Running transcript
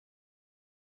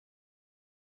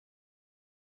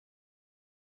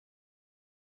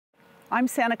I'm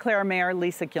Santa Clara Mayor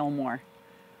Lisa Gillmor.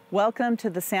 Welcome to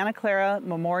the Santa Clara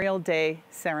Memorial Day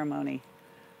ceremony.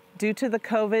 Due to the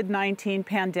COVID-19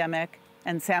 pandemic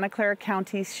and Santa Clara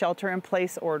County's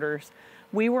shelter-in-place orders,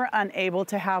 we were unable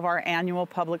to have our annual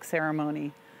public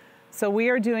ceremony. So we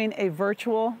are doing a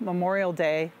virtual Memorial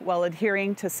Day while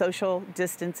adhering to social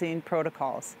distancing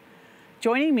protocols.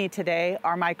 Joining me today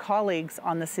are my colleagues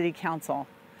on the City Council,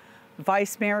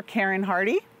 Vice Mayor Karen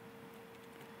Hardy,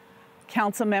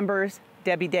 Councilmembers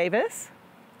Debi Davis,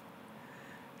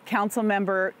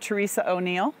 Councilmember Teresa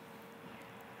O'Neill,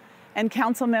 and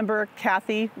Councilmember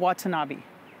Kathy Watanabe.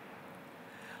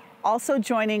 Also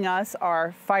joining us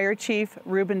are Fire Chief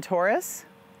Ruben Torres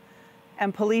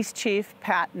and Police Chief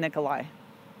Pat Nikolai.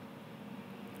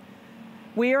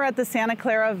 We are at the Santa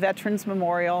Clara Veterans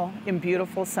Memorial in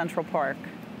beautiful Central Park.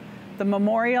 The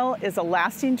memorial is a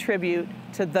lasting tribute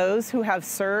to those who have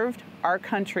served our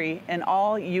country in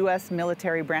all U.S.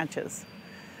 military branches.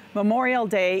 Memorial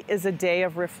Day is a day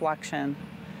of reflection.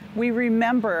 We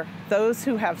remember those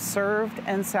who have served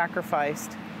and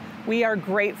sacrificed. We are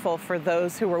grateful for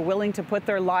those who were willing to put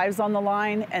their lives on the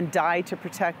line and die to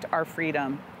protect our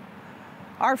freedom.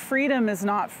 Our freedom is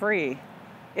not free.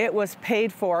 It was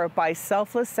paid for by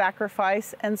selfless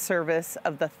sacrifice and service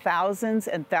of the thousands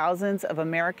and thousands of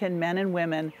American men and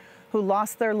women who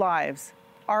lost their lives,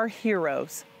 our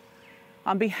heroes.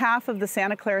 On behalf of the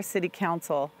Santa Clara City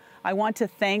Council, I want to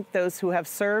thank those who have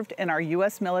served in our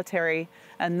U.S. military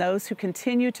and those who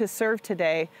continue to serve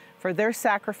today for their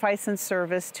sacrifice and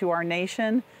service to our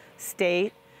nation,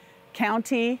 state,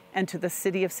 county, and to the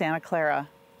city of Santa Clara.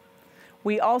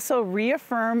 We also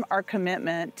reaffirm our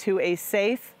commitment to a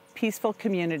safe, peaceful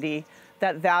community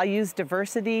that values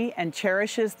diversity and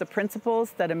cherishes the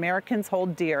principles that Americans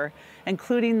hold dear,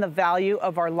 including the value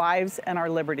of our lives and our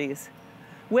liberties.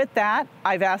 With that,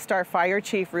 I've asked our Fire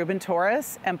Chief Ruben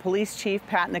Torres and Police Chief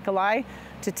Pat Nikolai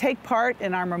to take part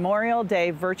in our Memorial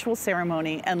Day virtual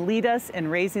ceremony and lead us in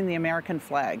raising the American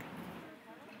flag.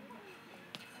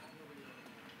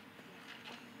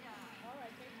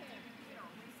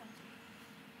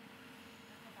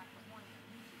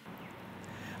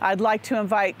 I'd like to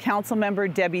invite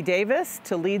Councilmember Debi Davis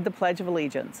to lead the Pledge of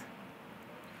Allegiance.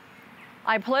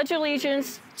 I pledge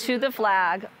allegiance to the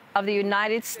flag of the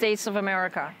United States of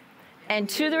America and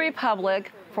to the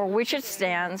republic for which it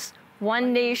stands,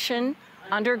 one nation,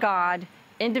 under God,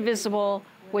 indivisible,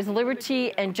 with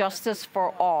liberty and justice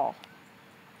for all.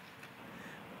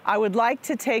 I would like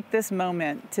to take this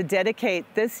moment to dedicate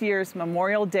this year's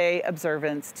Memorial Day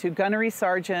observance to Gunnery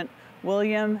Sergeant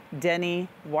William Denny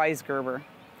Weisgerber.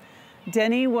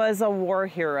 Denny was a war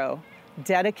hero,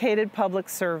 dedicated public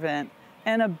servant,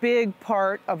 and a big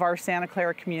part of our Santa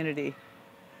Clara community.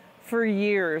 For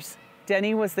years,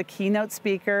 Denny was the keynote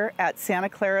speaker at Santa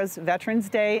Clara's Veterans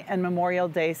Day and Memorial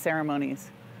Day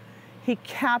ceremonies. He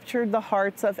captured the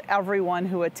hearts of everyone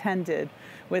who attended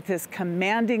with his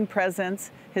commanding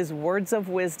presence, his words of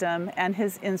wisdom, and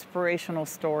his inspirational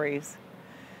stories.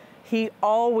 He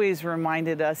always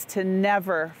reminded us to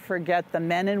never forget the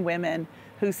men and women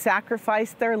who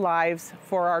sacrificed their lives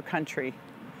for our country.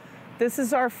 This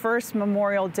is our first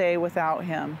Memorial Day without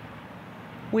him.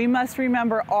 We must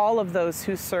remember all of those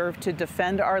who served to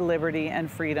defend our liberty and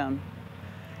freedom.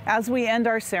 As we end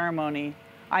our ceremony,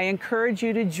 I encourage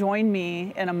you to join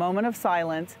me in a moment of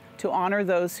silence to honor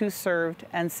those who served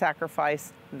and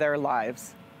sacrificed their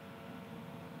lives.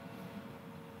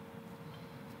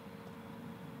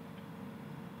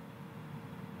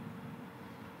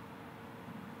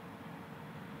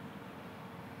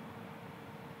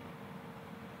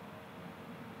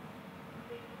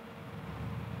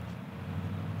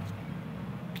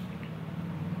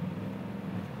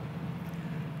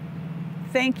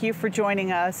 Thank you for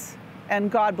joining us,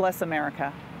 and God bless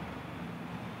America.